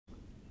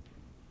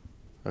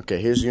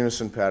Okay, here's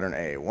unison pattern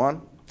A.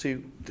 1,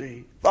 2,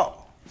 3, 4.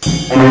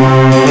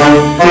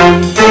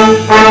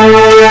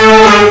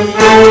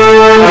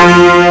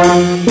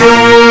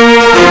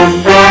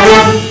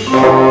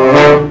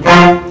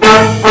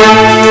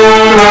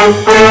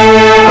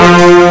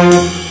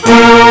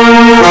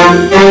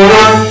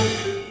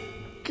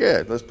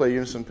 Good. Let's play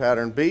unison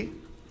pattern B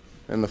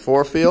in the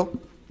 4 feel.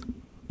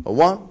 A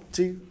 1,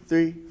 2,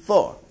 3,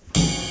 4.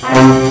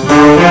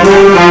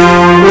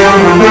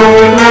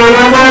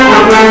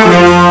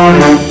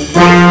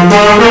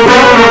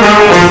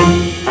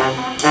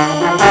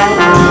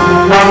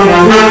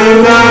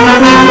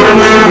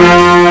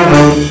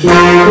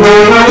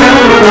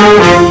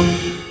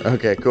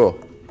 Okay, cool.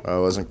 I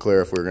wasn't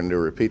clear if we were going to do a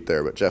repeat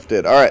there, but Jeff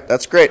did. All right,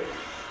 that's great.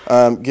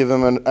 Give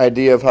him an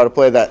idea of how to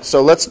play that.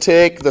 So let's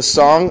take the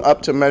song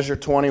up to measure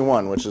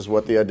 21, which is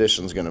what the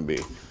audition's going to be.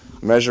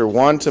 Measure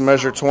 1 to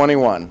measure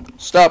 21.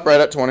 Stop right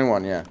at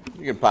 21, yeah.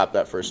 You can pop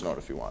that first note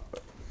if you want.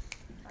 But.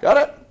 Got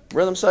it?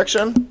 Rhythm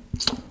section.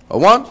 A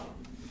 1,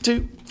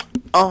 2,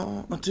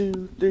 1,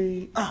 2,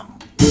 3,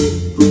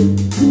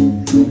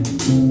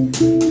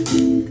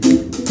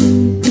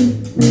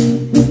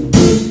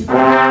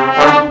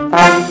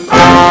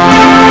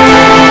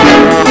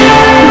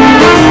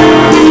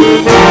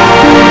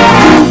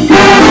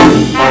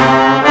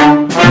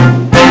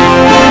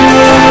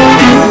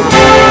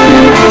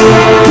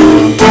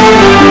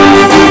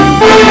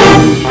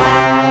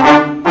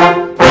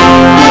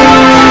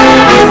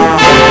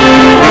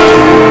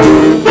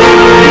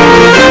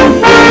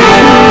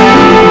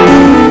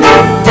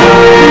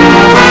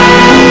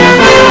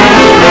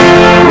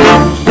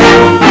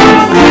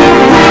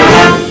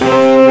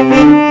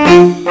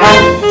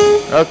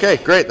 Okay,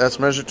 great. That's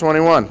measure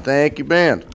 21. Thank you, band.